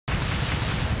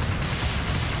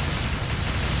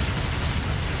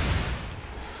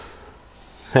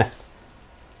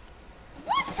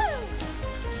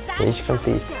Stage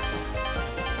complete.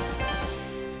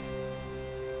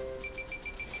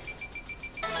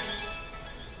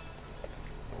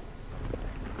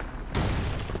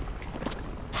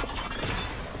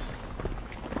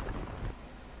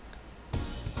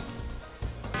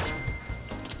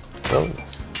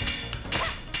 Bonus.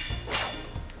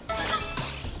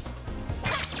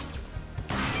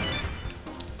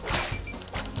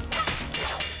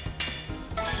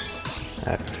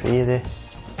 Really?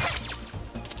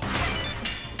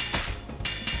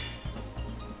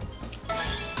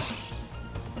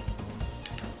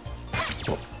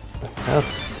 Oh,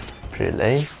 that's pretty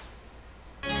lame.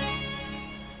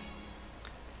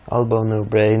 Elbow no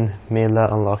brain, Mila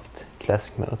unlocked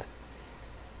classic mode.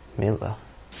 Mila.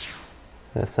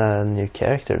 That's a new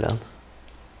character then.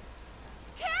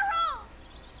 Carol!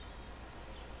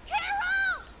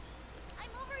 Carol! I'm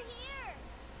over here.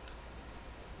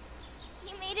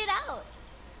 You made it out.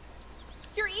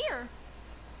 Your ear!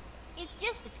 It's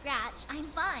just a scratch. I'm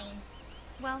fine.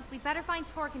 Well, we better find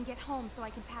Torque and get home so I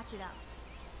can patch it up.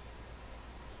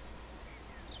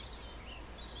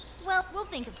 Well, we'll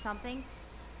think of something.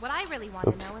 What I really want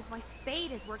to know is why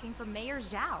Spade is working for Mayor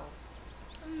Zhao.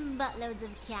 Buttloads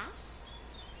of cash?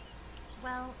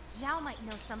 Well, Zhao might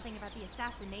know something about the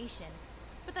assassination,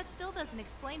 but that still doesn't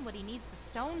explain what he needs the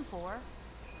stone for.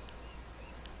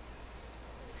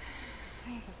 I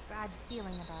have a bad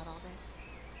feeling about all this.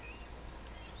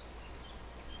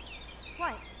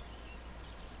 What?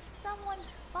 Someone's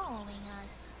following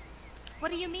us. What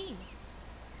do you mean?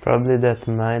 Probably that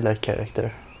Mila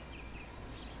character.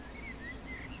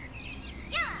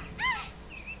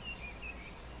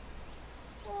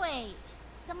 Wait,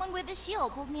 someone with a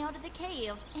shield pulled me out of the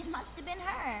cave. It must have been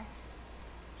her.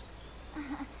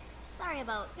 Sorry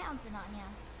about bouncing on you.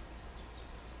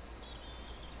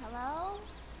 Hello?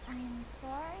 I'm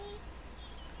sorry?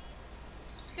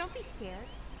 Don't be scared.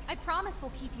 I promise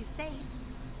we'll keep you safe.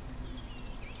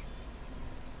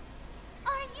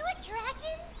 Are you a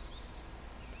dragon?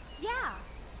 Yeah.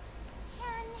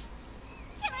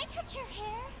 Can I touch your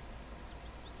hair?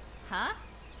 Huh?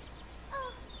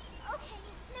 Oh, okay,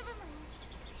 never mind.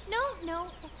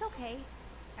 No, it's okay.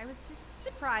 I was just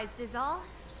surprised is all.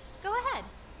 Go ahead.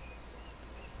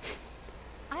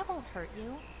 I won't hurt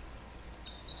you.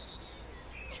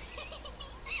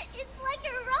 It's like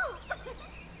a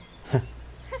rope.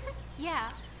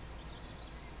 Yeah.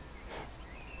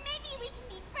 Maybe we can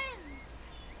be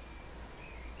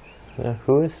friends.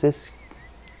 Who is this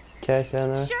character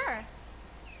now? Sure.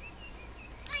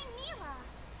 I'm Mila.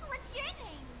 What's your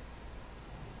name?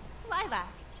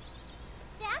 Lilac.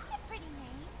 That's a pretty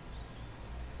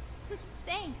name.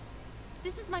 Thanks.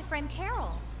 This is my friend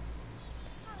Carol.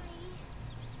 Hi.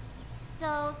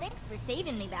 So, thanks for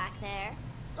saving me back there.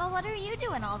 Well, what are you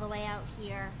doing all the way out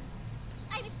here?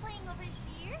 I was playing over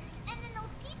here, and then those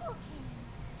people came.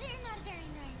 They're not very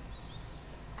nice.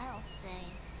 I'll say.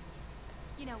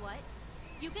 You know what?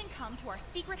 You can come to our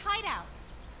secret hideout.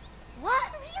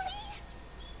 What? Really?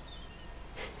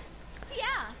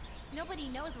 Yeah. Nobody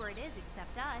knows where it is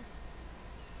except us.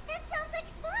 That sounds like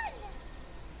fun!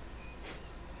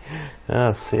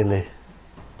 Ah, silly.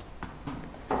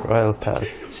 Royal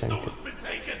Pass. Shank.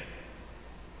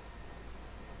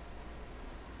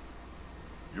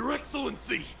 Your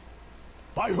Excellency!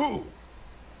 By who?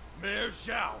 Mayor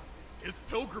Zhao. His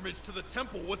pilgrimage to the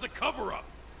temple was a cover-up.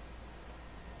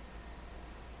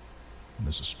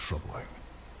 This is troubling.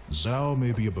 Zhao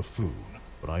may be a buffoon,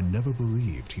 but I never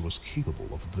believed he was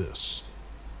capable of this.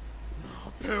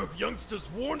 A pair of youngsters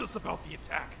warned us about the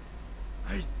attack.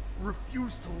 I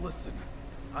refuse to listen.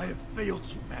 I have failed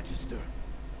you, Magister.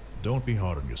 Don't be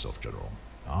hard on yourself, General.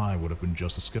 I would have been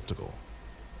just as skeptical.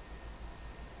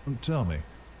 Tell me,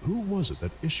 who was it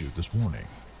that issued this warning?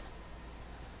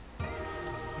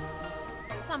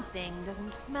 Something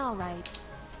doesn't smell right.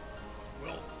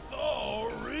 Well,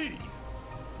 sorry.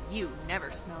 You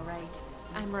never smell right.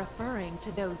 I'm referring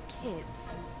to those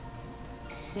kids.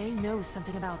 They know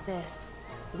something about this.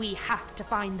 We have to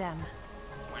find them.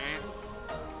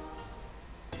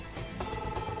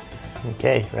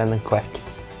 Okay, random quack.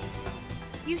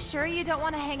 You sure you don't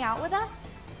want to hang out with us?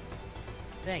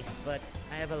 Thanks, but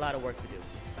I have a lot of work to do.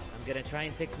 I'm gonna try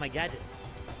and fix my gadgets.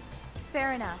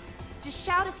 Fair enough. Just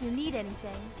shout if you need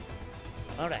anything.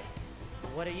 Alright,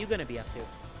 what are you gonna be up to?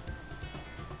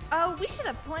 Oh, we should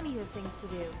have plenty of things to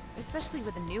do, especially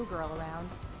with a new girl around.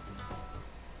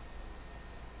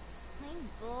 I'm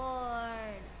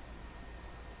bored.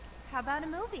 How about a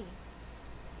movie?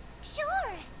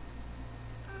 Sure!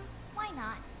 Why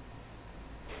not?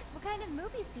 What kind of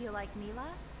movies do you like, Mila?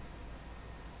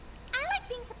 I like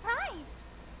being surprised.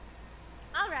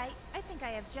 Alright, I think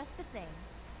I have just the thing.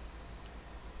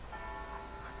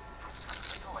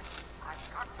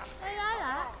 Hey,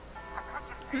 Lilac.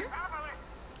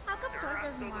 How come Torque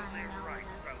doesn't want to hang out with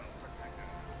us?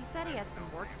 He said he had some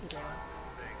work to do.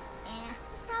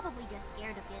 He's probably just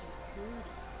scared of getting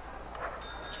cooties.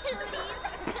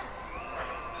 Cooties?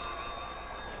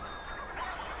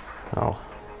 Oh.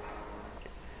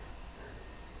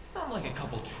 Not like a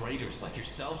couple traitors like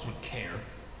yourselves would care.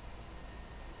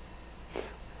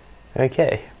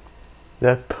 Okay.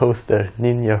 That poster,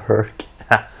 Ninja Herc.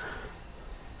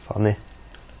 Funny.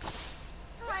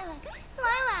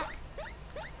 Lilac!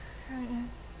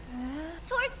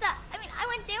 Torque's I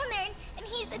went down there and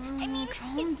he's,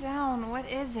 Calm down, what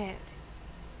is it?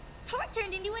 Torque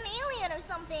turned into an alien or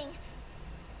something.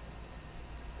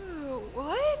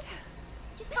 What?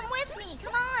 Just come with me,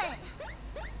 come on!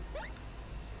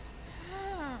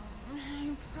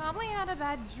 I probably had a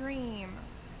bad dream.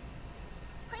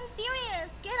 I'm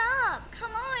serious, get up!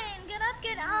 Come on, get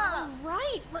up!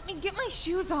 Right, let me get my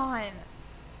shoes on.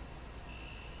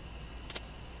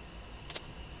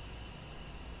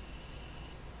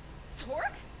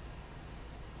 Torque?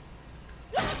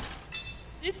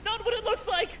 It's not what it looks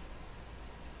like!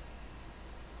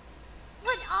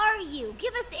 What are you?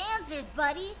 Give us the answers,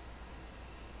 buddy!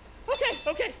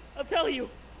 Okay, I'll tell you.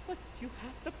 But you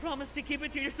have to promise to keep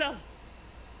it to yourselves.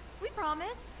 We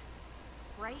promise.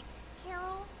 Right,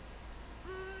 Carol?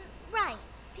 Right.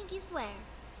 Pinky swear.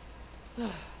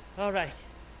 All right,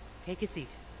 take a seat.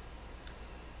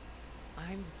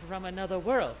 I'm from another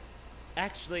world.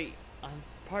 Actually, I'm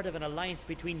part of an alliance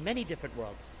between many different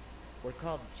worlds. We're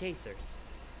called Chasers.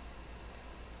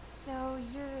 So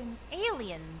you're an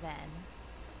alien then?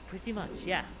 Pretty much,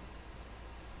 yeah.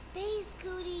 Space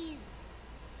cooties.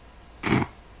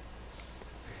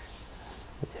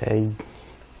 Hey.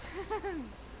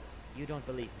 You don't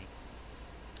believe me.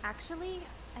 Actually,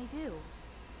 I do.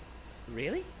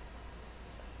 Really?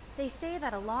 They say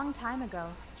that a long time ago,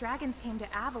 dragons came to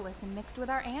Avalis and mixed with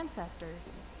our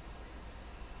ancestors.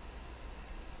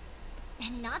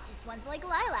 And not just ones like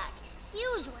Lilac.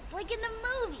 Huge ones like in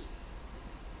the movies.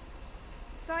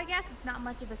 So I guess it's not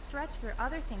much of a stretch for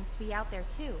other things to be out there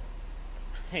too.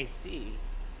 I see.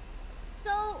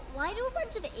 So, why do a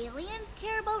bunch of aliens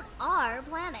care about our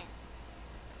planet?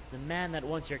 The man that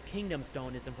wants your kingdom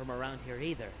stone isn't from around here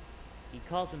either. He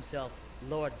calls himself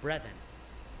Lord Brevin.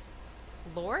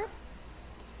 Lord?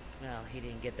 Well, he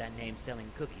didn't get that name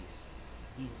selling cookies.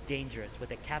 He's dangerous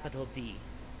with a capital D.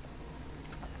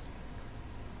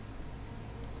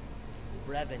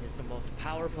 Brevin is the most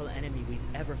powerful enemy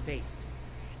we've ever faced.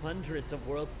 Hundreds of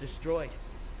worlds destroyed.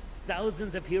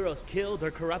 Thousands of heroes killed or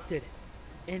corrupted.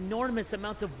 Enormous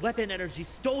amounts of weapon energy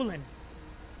stolen.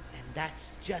 And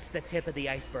that's just the tip of the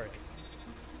iceberg.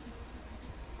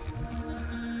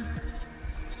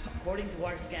 According to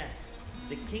our scans,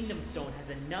 the Kingdom Stone has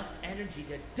enough energy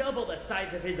to double the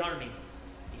size of his army.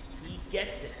 If he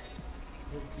gets it,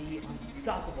 he'll be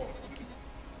unstoppable.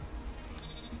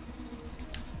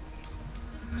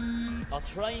 I'll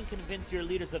try and convince your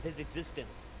leaders of his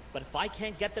existence, but if I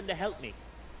can't get them to help me,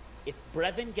 if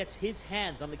Brevin gets his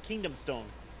hands on the Kingdom Stone,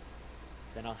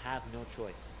 then I'll have no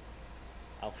choice.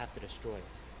 I'll have to destroy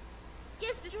it.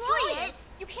 Destroy it?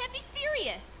 You can't be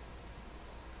serious!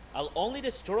 I'll only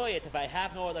destroy it if I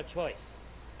have no other choice.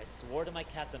 I swore to my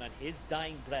captain on his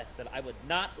dying breath that I would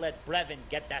not let Brevin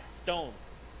get that stone.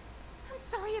 I'm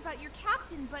sorry about your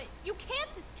captain, but you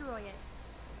can't destroy it.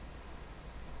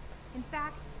 In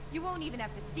fact, you won't even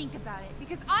have to think about it,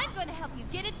 because I'm going to help you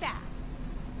get it back.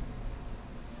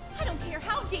 I don't care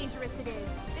how dangerous it is.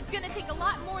 It's going to take a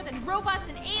lot more than robots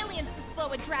and aliens to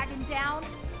slow a dragon down.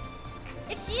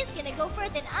 If she's gonna go for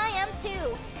it, then I am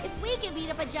too. If we can beat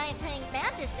up a giant praying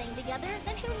mantis thing together,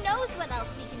 then who knows what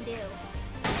else we can do.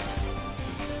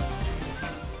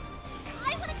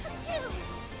 I wanna come too!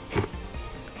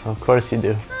 Of course you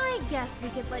do. I guess we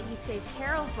could let you save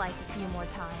Carol's life a few more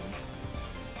times.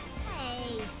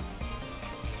 Hey.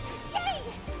 Yay!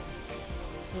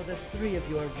 So the three of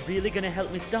you are really gonna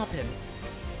help me stop him?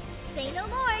 Say no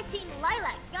more, Team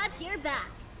Lilac's got your back.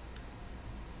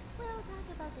 We'll talk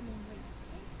about the name later.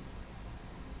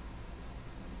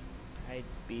 I'd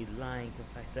be lying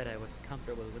if I said I was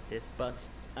comfortable with this, but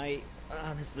I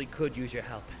honestly could use your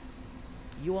help.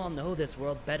 You all know this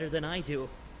world better than I do.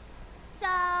 So,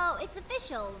 it's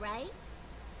official, right?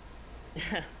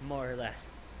 More or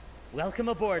less. Welcome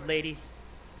aboard, ladies.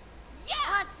 Yeah!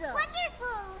 Awesome!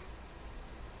 Wonderful!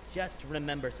 Just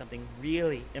remember something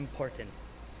really important.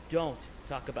 Don't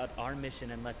talk about our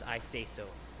mission unless I say so.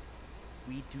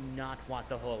 We do not want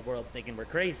the whole world thinking we're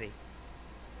crazy.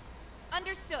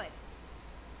 Understood.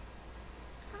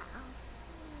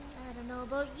 I don't know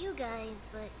about you guys,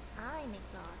 but I'm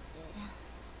exhausted.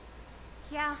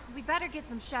 Yeah, we better get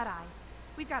some shut-eye.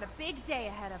 We've got a big day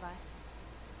ahead of us.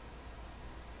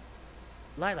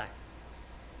 Lilac.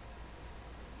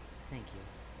 Thank you.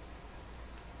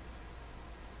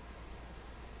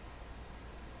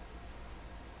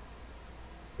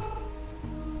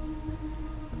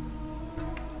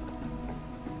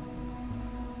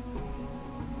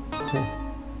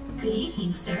 Good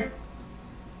evening, sir.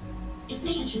 It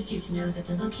may interest you to know that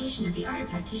the location of the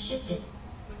artifact has shifted.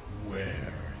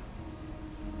 Where?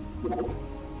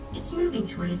 It's moving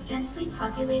toward a densely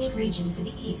populated region to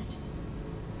the east.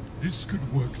 This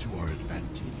could work to our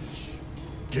advantage.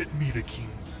 Get me the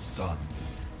king's son.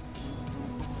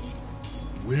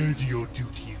 Where do your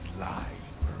duties lie,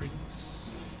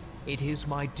 Prince? It is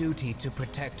my duty to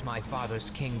protect my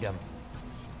father's kingdom.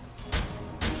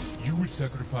 You would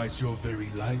sacrifice your very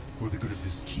life for the good of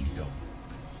this kingdom,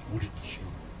 wouldn't you?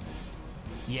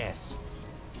 Yes.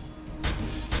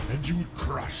 And you would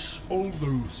crush all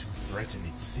those who threaten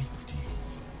its safety.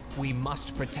 We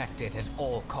must protect it at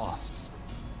all costs.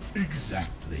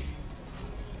 Exactly.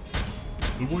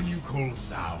 The one you call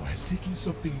Zhao has taken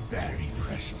something very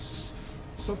precious.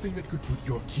 Something that could put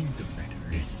your kingdom at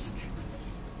risk.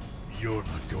 You're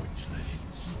not going to let him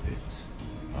keep it,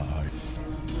 are you?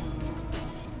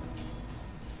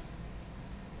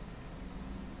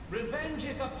 Revenge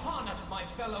is upon us, my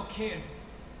fellow kin.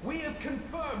 We have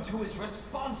confirmed who is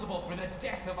responsible for the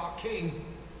death of our king.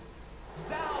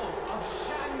 Zhao of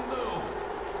Shangmu.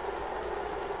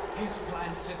 His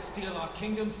plans to steal our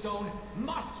kingdom stone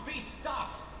must be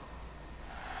stopped.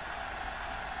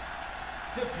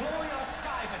 Deploy our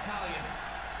Sky Battalion.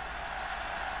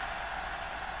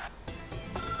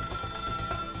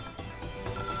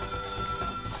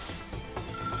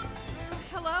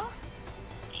 Hello?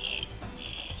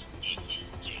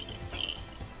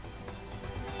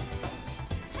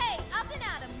 Hey, up and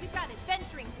at 'em. We've got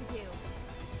adventuring to do.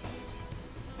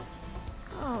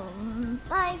 Oh,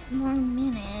 5 more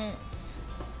minutes.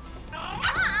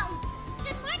 Ow!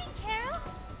 Good morning, Carol.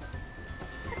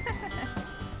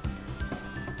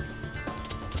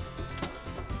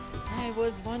 I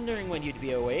was wondering when you'd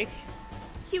be awake.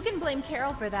 You can blame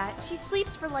Carol for that. She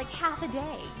sleeps for like half a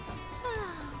day.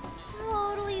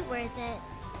 Totally worth it.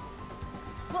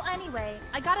 Well, anyway,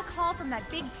 I got a call from that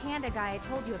big panda guy I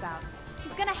told you about.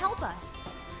 He's gonna help us.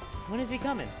 When is he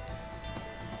coming?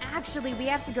 Actually, we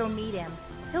have to go meet him.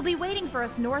 He'll be waiting for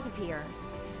us north of here.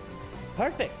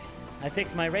 Perfect. I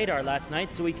fixed my radar last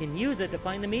night so we can use it to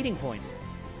find the meeting point.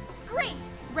 Great!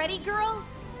 Ready, girls?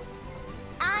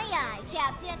 Aye, aye,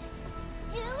 Captain.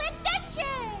 To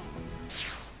adventure!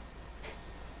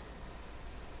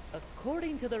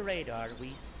 According to the radar,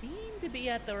 we seem to be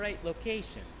at the right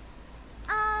location.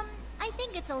 I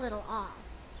think it's a little off.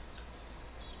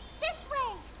 This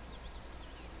way!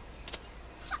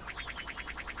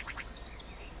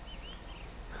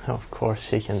 Of course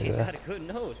she can do She's got that. a good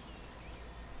nose.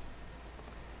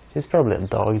 She's probably a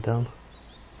dog then.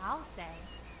 I'll say.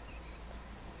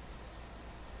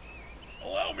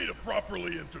 Allow me to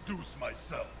properly introduce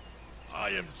myself. I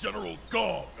am General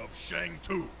Gong of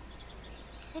Shang-Tu.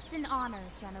 It's an honor,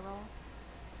 General.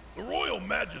 The Royal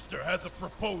Magister has a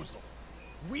proposal.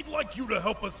 We'd like you to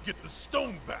help us get the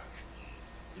stone back.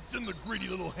 It's in the greedy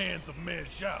little hands of Man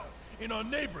Zhao in our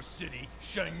neighbor city,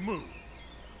 Shangmu.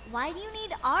 Why do you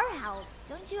need our help?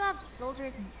 Don't you have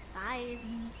soldiers and spies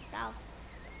and stuff?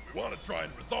 We want to try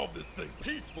and resolve this thing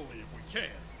peacefully if we can,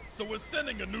 so we're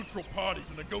sending a neutral party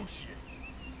to negotiate.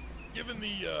 Given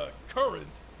the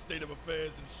current state of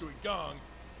affairs in Shuigang,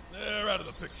 they're out of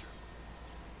the picture.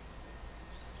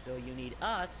 So you need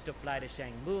us to fly to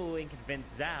Shangmu and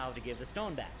convince Zhao to give the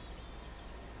stone back.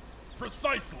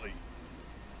 Precisely.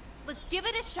 Let's give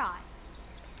it a shot.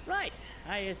 Right.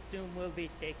 I assume we'll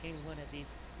be taking one of these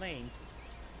planes.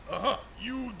 Uh-huh.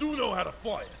 You do know how to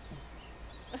fly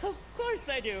it. Of course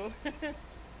I do.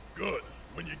 Good.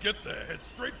 When you get there, head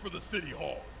straight for the city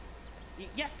hall.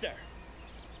 Yes, sir.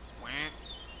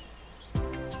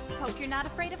 Hope you're not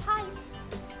afraid of heights.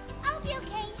 I'll be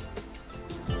okay.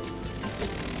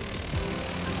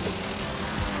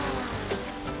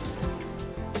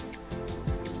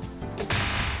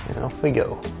 And off we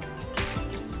go.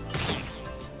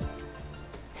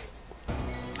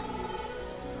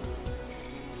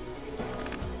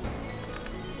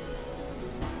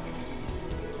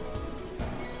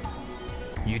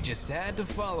 You just had to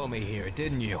follow me here,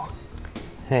 didn't you?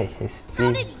 Hey, he's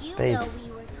How did you spade. know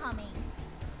we were coming?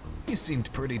 You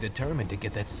seemed pretty determined to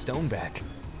get that stone back.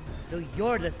 So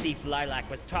you're the thief Lilac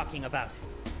was talking about.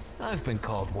 I've been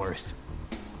called worse.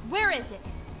 Where is it?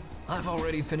 I've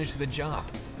already finished the job.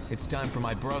 It's time for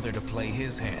my brother to play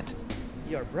his hand.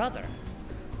 Your brother?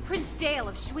 Prince Dale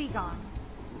of Schwiegon.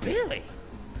 Really?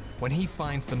 When he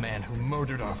finds the man who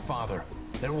murdered our father,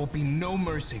 there will be no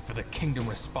mercy for the kingdom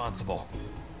responsible.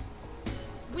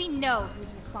 We know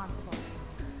who's responsible.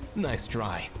 Nice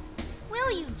try.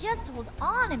 Will you just hold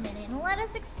on a minute and let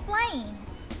us explain?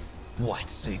 What,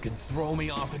 so you can throw me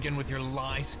off again with your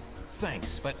lies?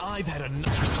 Thanks, but I've had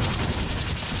enough.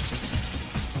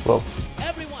 Whoa.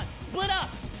 Everyone, split up!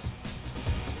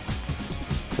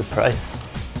 Surprise.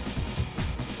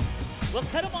 We'll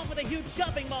cut him off with a huge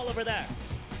shopping mall over there.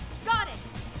 Got it!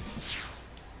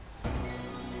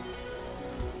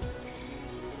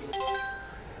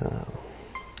 So.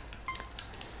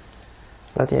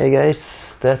 But yeah,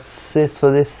 guys, that's it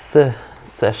for this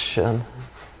session.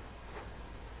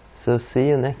 So see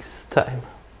you next time.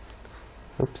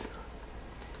 Oops.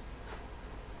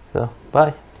 So,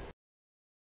 bye.